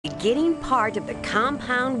beginning part of the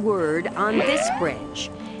compound word on this branch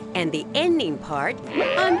and the ending part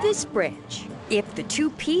on this branch. If the two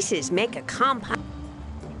pieces make a compound...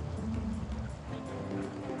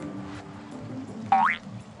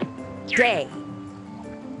 Day.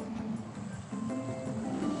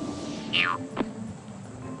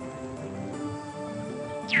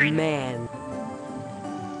 Man.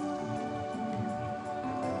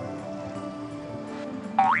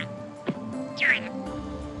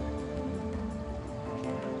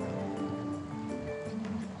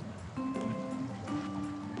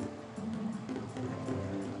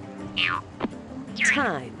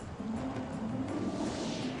 Time.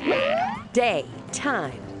 Day,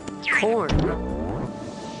 time. Corn.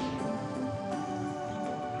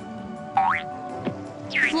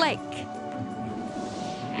 Flake.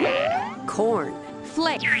 Corn.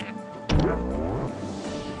 Flake.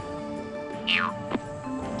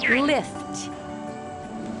 Lift.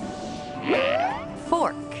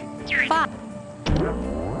 Fork. Fire.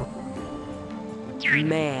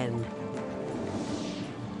 Man.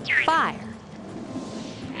 Fire.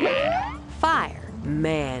 Fire.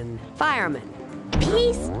 Man. Fireman.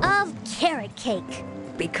 Piece of carrot cake.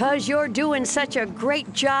 Because you're doing such a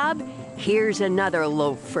great job, here's another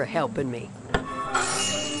loaf for helping me.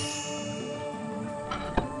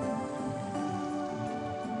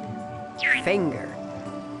 Finger.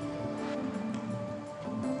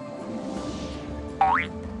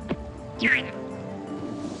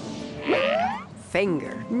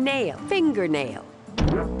 Finger. Nail. Fingernail.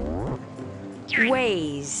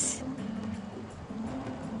 Ways.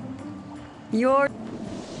 Your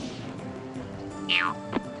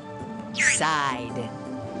side.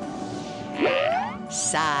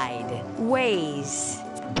 Side. Ways.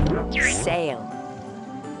 Sail.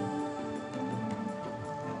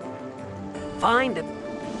 Find a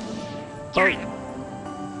boat.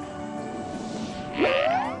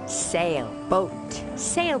 Sail. Boat.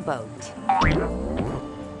 Sailboat.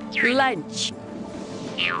 Lunch.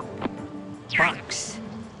 Box.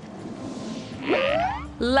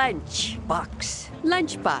 Lunch box.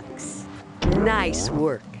 Lunch box. Nice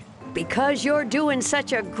work. Because you're doing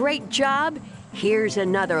such a great job, here's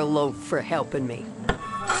another loaf for helping me.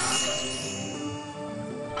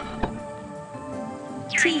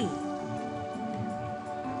 Tea.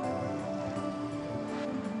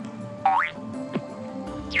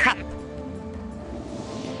 Cup.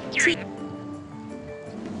 Tea.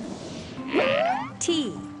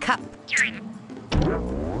 Tea. Cup.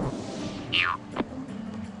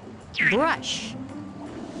 Brush.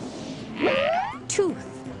 Tooth.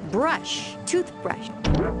 Brush. Toothbrush.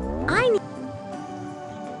 I need...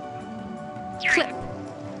 Clip.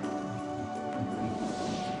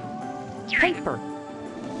 Paper.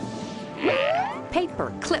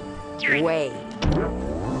 Paper. Clip. Way.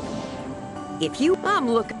 If you...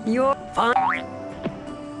 look, you're fine.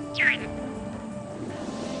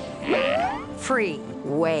 Free.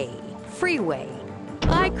 Way. Freeway.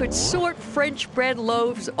 I could sort French bread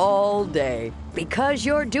loaves all day. Because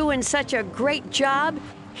you're doing such a great job,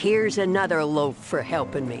 here's another loaf for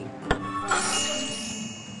helping me.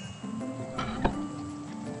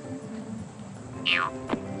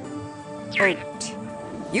 Oat.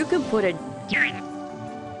 You can put a...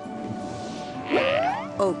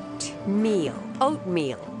 Oatmeal.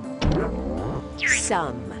 Oatmeal.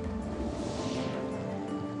 Some.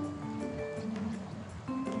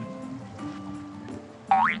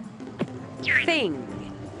 Thing.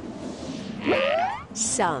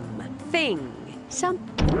 Something. Some.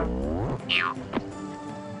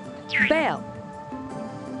 Bell.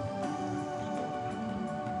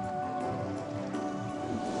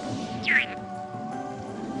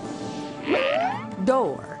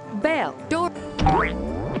 Door. Bell. Door.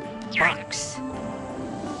 Box.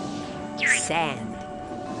 Sand.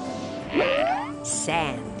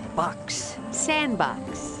 Sand. Box.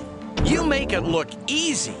 Sandbox. You make it look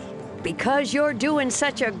easy. Because you're doing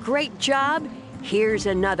such a great job, here's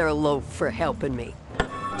another loaf for helping me.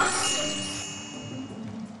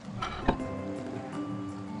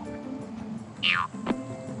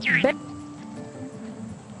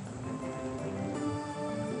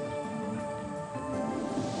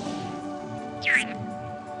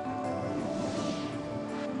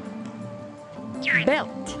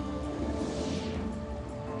 Belt.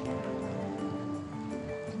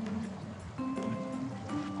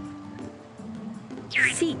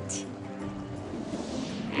 Seat.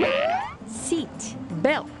 Seat.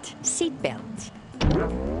 Belt. Seat belt.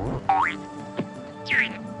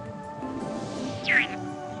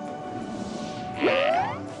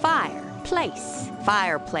 Fireplace.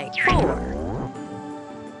 Fireplace. 4.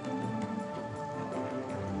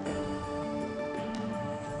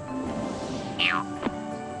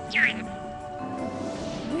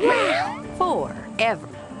 ever.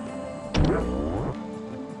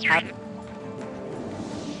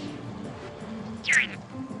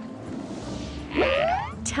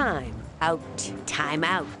 Time out. Time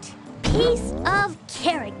out. Piece of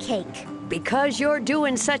carrot cake. Because you're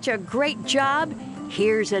doing such a great job,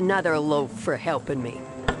 here's another loaf for helping me.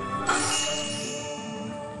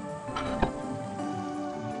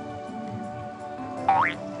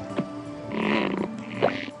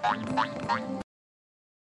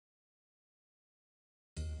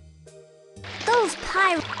 Those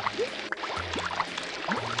pirates.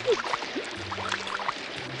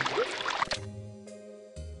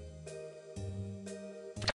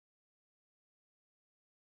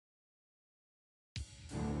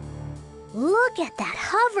 Look at that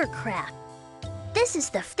hovercraft. This is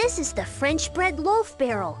the French bread loaf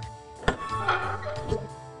barrel.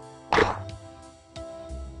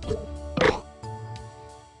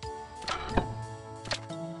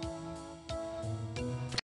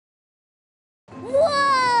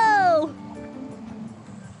 Whoa!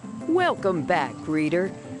 Welcome back, reader.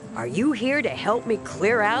 Are you here to help me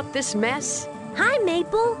clear out this mess? Hi,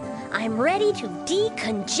 Maple. I'm ready to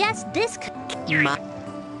decongest this.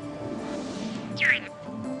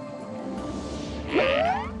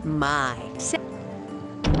 My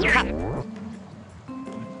cup.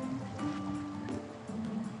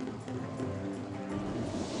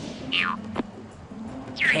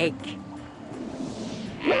 Cake.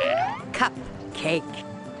 Cup cake.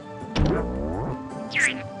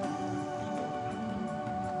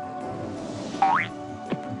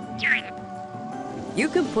 You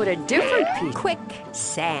can put a different piece.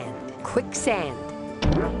 Quicksand. Quicksand.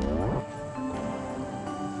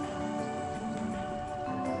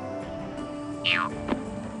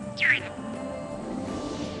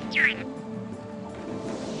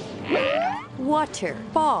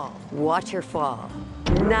 Waterfall. Waterfall.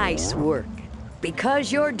 Nice work.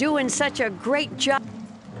 Because you're doing such a great job.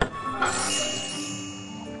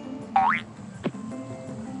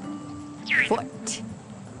 Foot.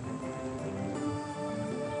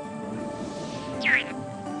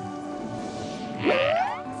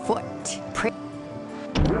 Foot.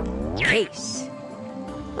 Case.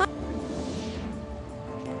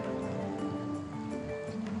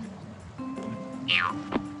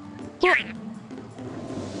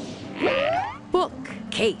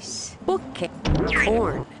 Bookcase. Bookcase.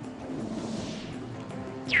 Corn.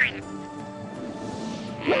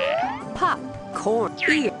 Popcorn.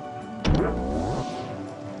 Ear.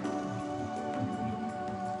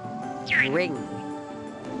 Ring.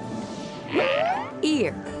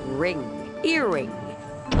 Ear. Ring. Earring.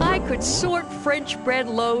 I could sort French bread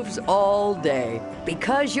loaves all day.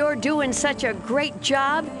 Because you're doing such a great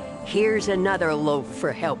job, here's another loaf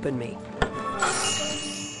for helping me.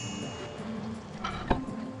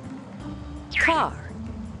 Car.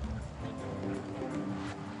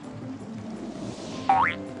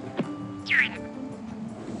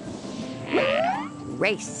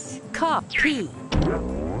 Race. Car. Pea.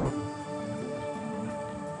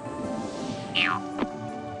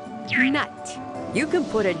 Nut. You can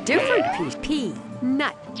put a different piece. Pea.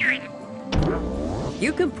 Nut.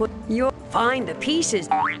 You can put your... Find the pieces.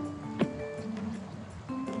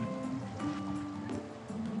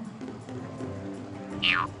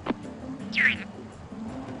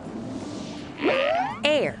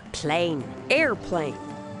 Airplane. Airplane.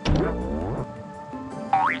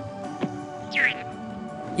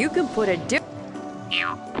 You can put a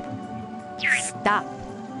Stop.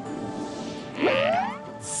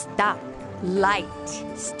 Stop. Light.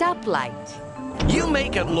 Stoplight. You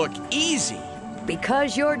make it look easy.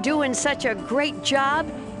 Because you're doing such a great job,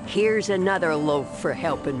 here's another loaf for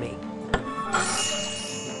helping me.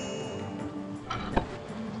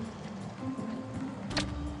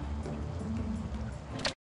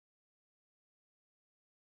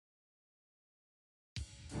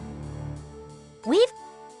 We've...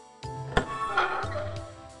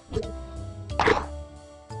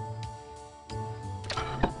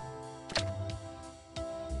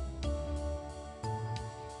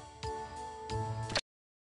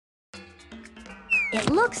 It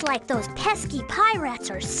looks like those pesky pirates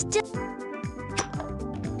are still...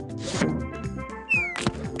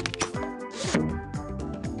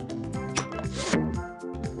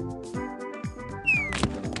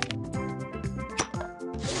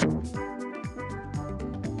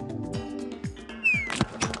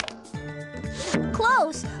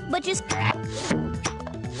 Close, but just...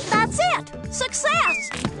 That's it! Success!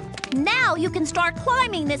 Now you can start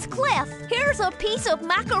climbing this cliff. Here's a piece of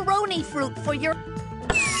macaroni fruit for your...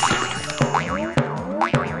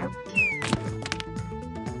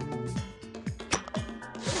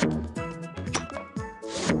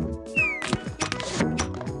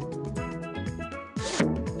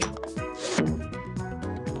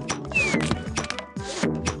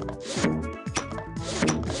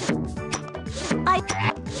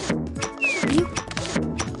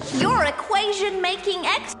 decision-making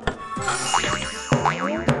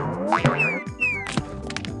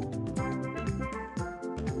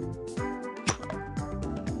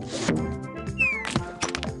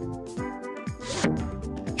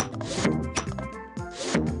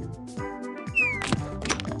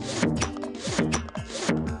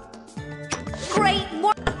Great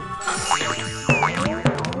work!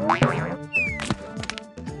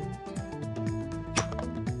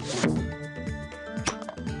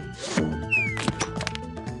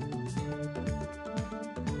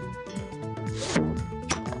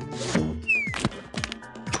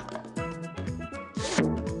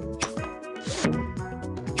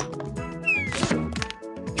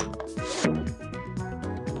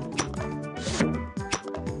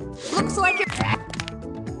 Looks like you're...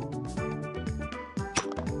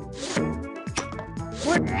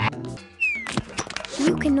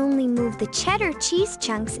 You can only move the cheddar cheese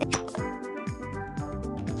chunks.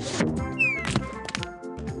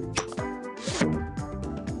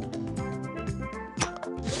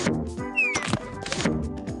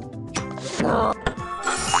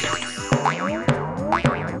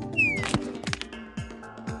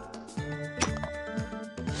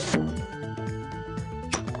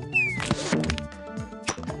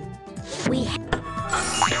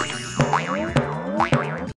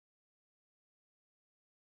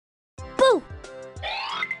 Boo!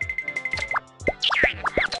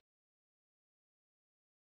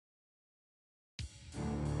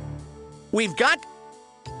 We've got...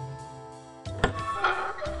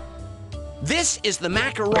 This is the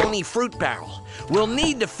macaroni fruit barrel. We'll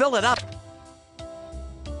need to fill it up.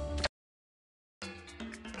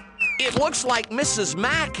 It looks like Mrs.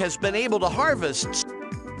 Mac has been able to harvest...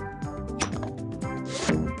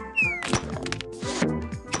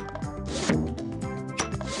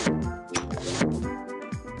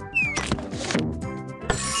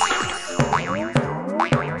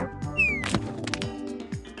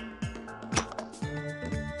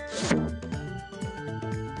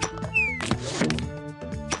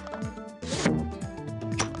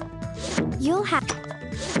 You'll have...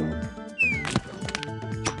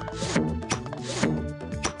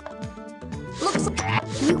 Looks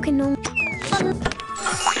like... You can only...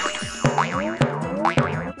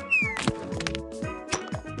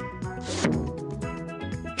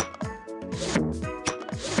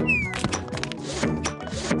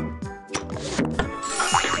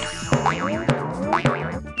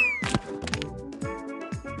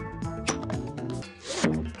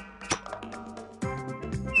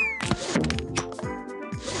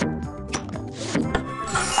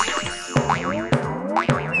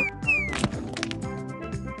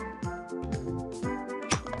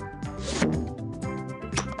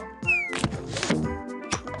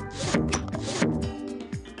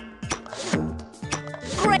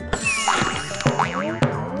 Great!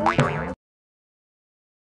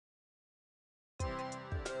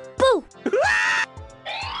 Boo!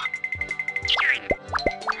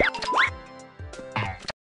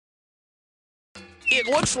 It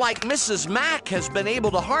looks like Mrs. Mac has been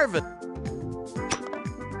able to harvest...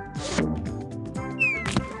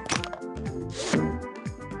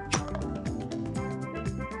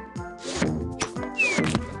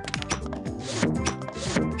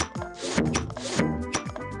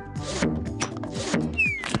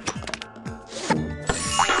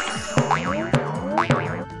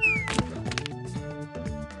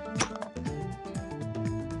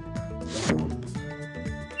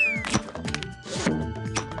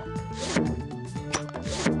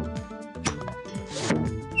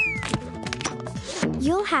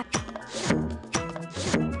 You'll have...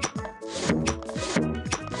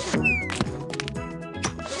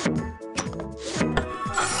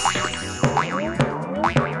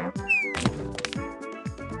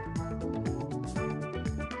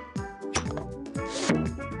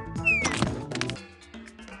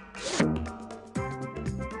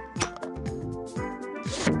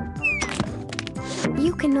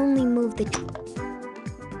 You can only move the...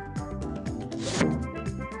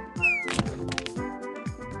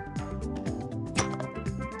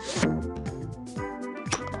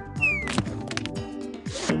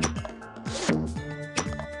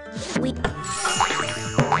 We...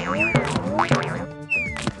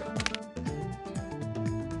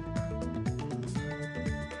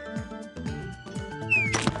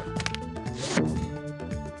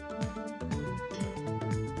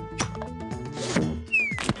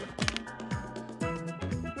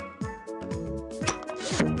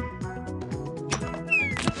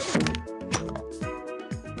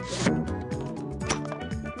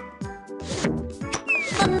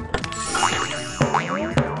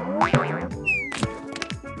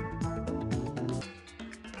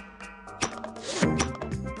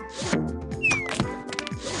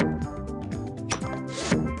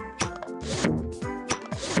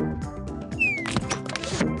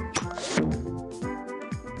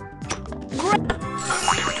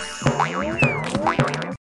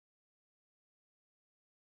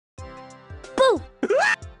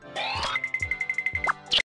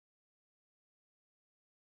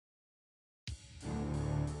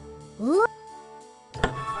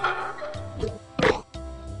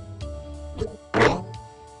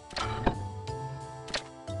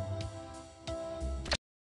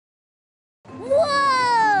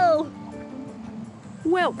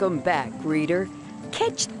 Welcome back, reader.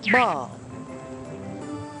 Catch the ball.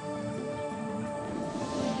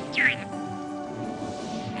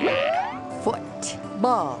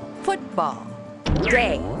 Football, football,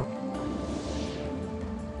 day.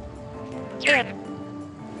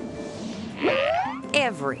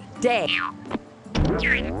 Every day.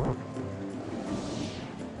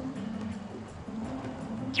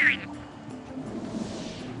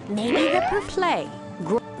 Maybe the Play.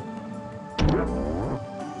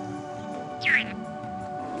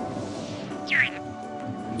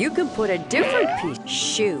 You can put a different piece.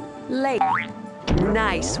 Shoe. Leg.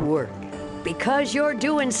 Nice work. Because you're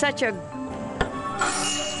doing such a...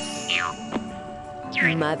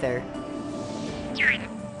 Mother.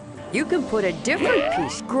 You can put a different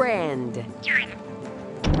piece. Grand.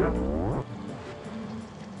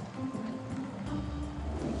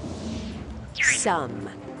 Some.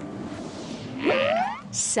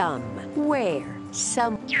 Some. Where?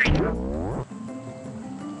 Some.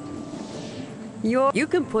 You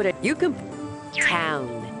can put it. You can. Town.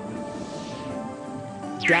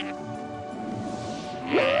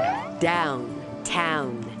 Down.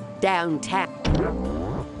 Town. Downtown.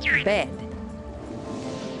 Bed.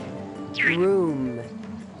 Room.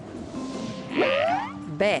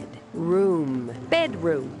 Bed. Room.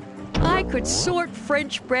 Bedroom. I could sort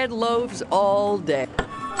French bread loaves all day.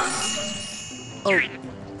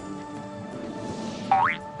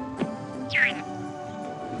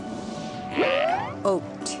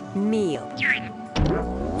 Oatmeal.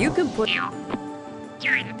 You can put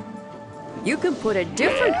a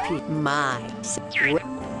different piece.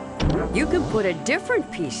 You can put a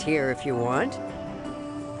different piece here if you want.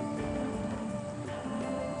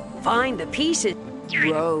 Find the pieces.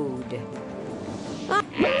 Road.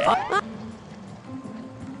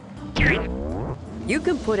 You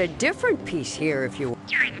can put a different piece here if you want.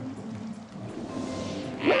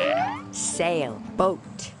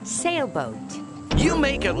 Sailboat. Sailboat. You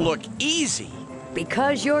make it look easy.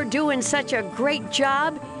 Because you're doing such a great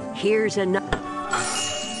job, here's another.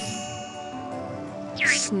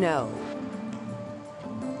 Snow.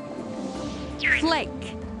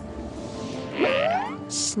 Flake.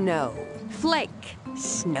 Snow. Flake.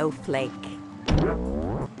 Snowflake.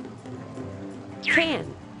 Can.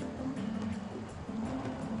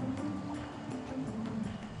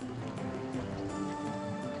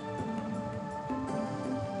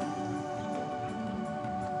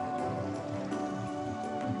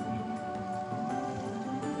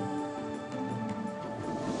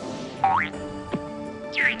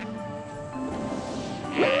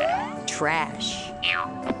 Trash.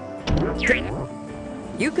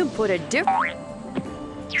 You can put a different.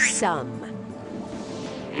 Some.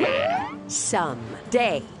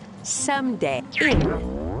 Someday. Someday.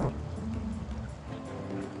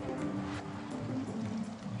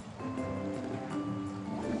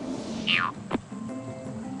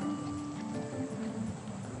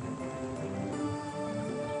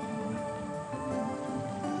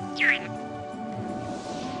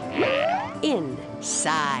 In.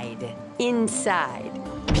 Inside. Inside.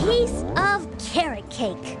 piece of carrot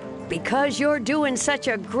cake. Because you're doing such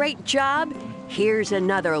a great job, here's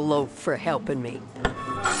another loaf for helping me.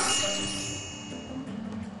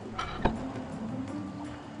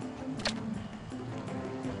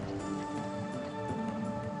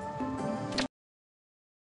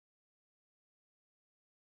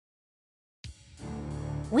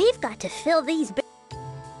 We've got to fill these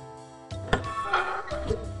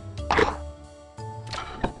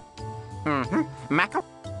Macaron.